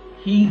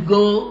he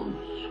goes,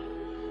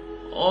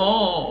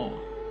 or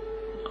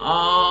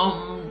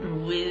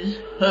armed with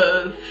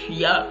her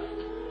fiat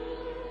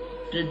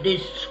to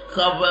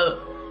discover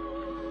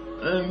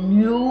a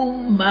new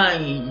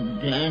mind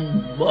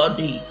and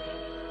body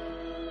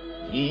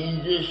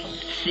in the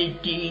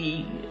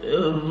city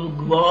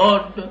of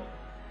God,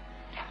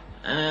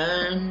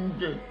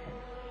 and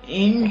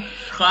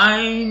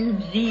enshrine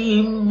the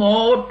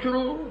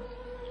immortal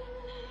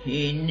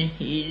in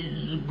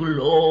his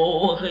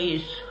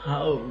glorious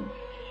house,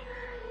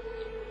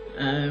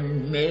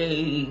 and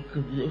make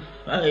the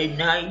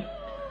finite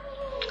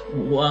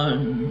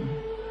one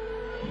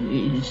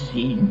with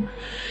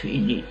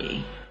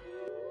infinity.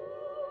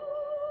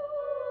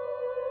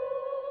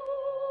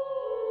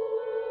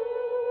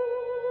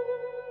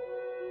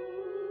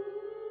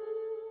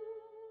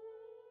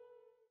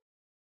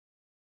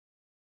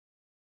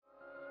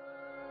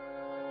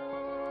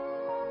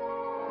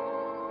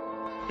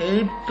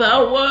 A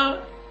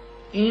power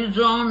is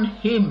on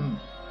him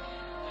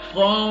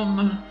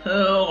from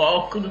her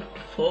occult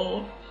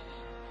force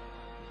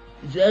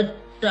that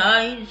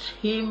ties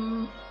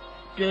him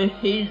to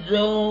his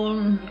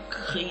own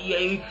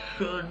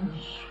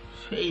creation's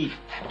fate,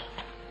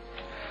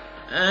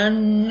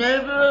 and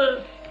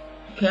never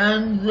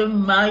can the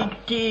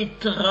mighty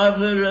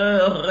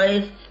traveler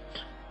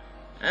rest,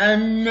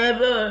 and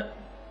never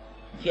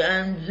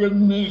can the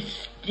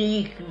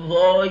mystic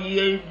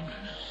voyage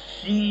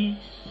cease,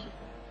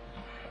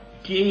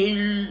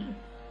 till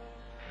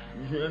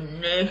the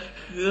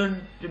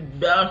nascent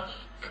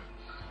dusk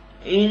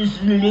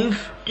is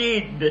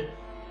lifted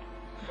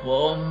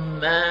from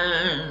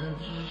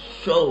man's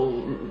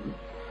soul,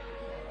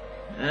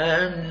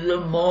 and the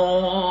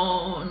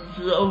morns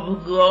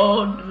of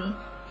God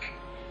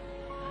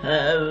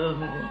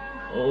have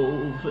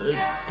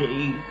overtaken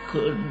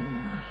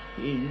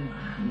his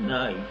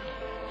night.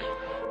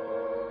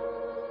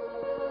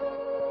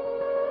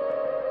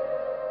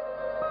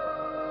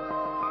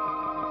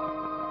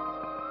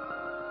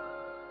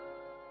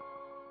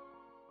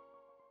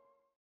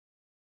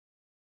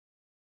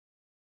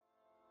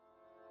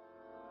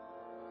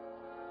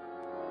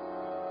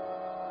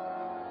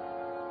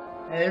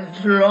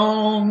 As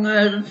long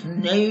as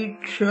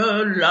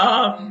nature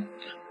lasts,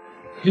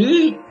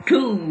 he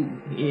too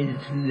is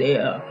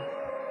there,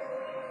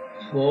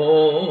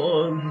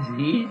 for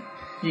this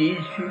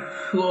is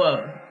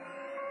sure,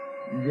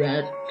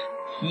 that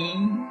he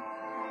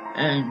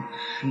and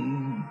she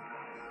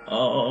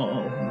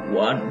are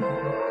one.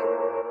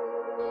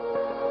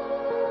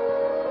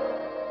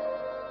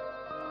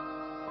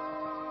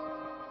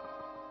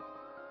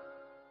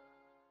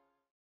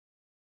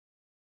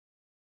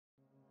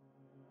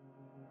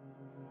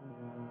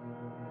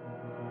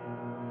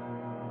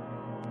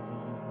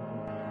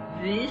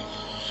 This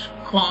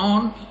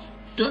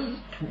constant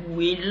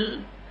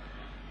will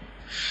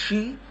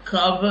she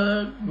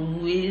covered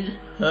with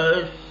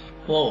her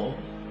spore,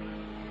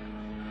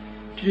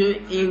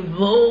 to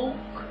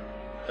evoke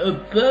a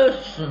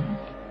person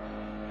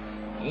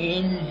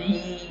in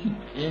the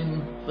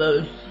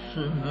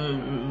impersonal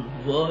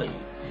void.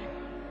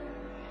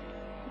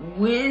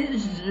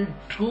 With the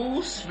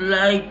truth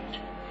light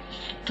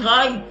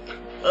strike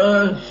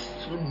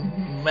earth's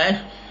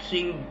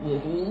massive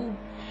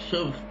roots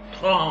of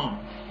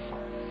trance,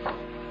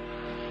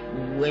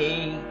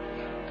 wake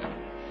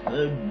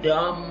a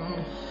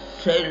dumb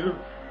self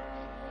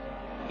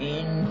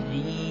in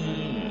the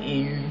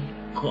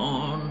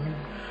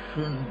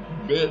inconscient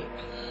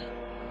depths,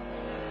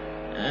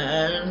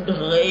 and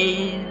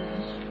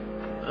raise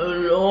a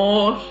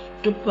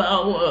lost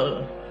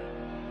power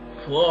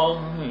from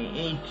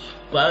its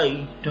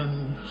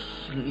python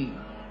sleep,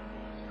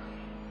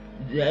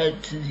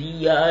 that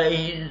the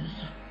eyes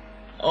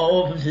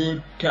of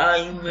the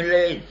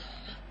timeless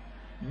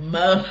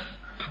must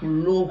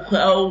look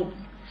out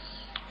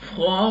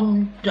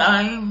from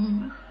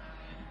time,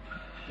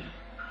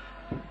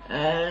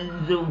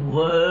 and the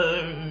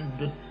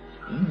world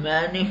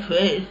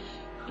manifest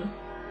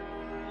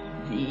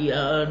the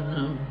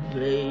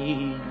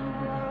unveiled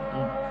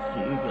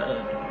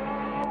divine.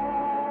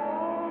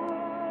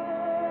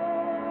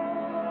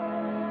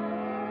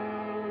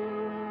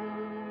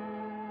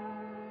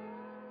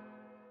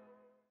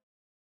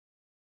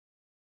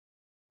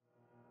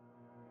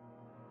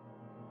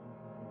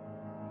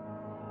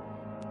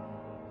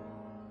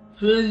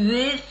 For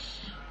this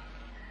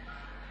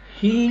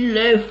he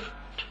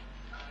left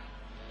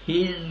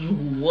his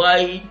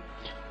white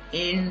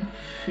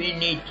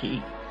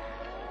infinity,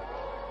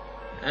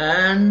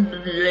 and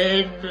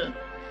led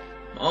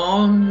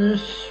on the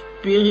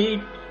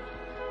spirit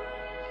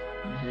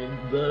the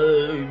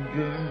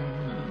burden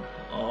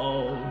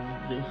of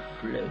the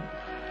flesh,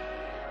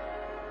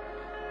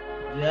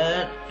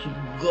 that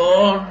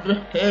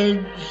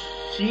Godhead's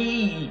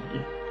seed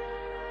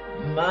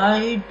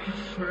might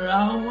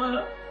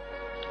flower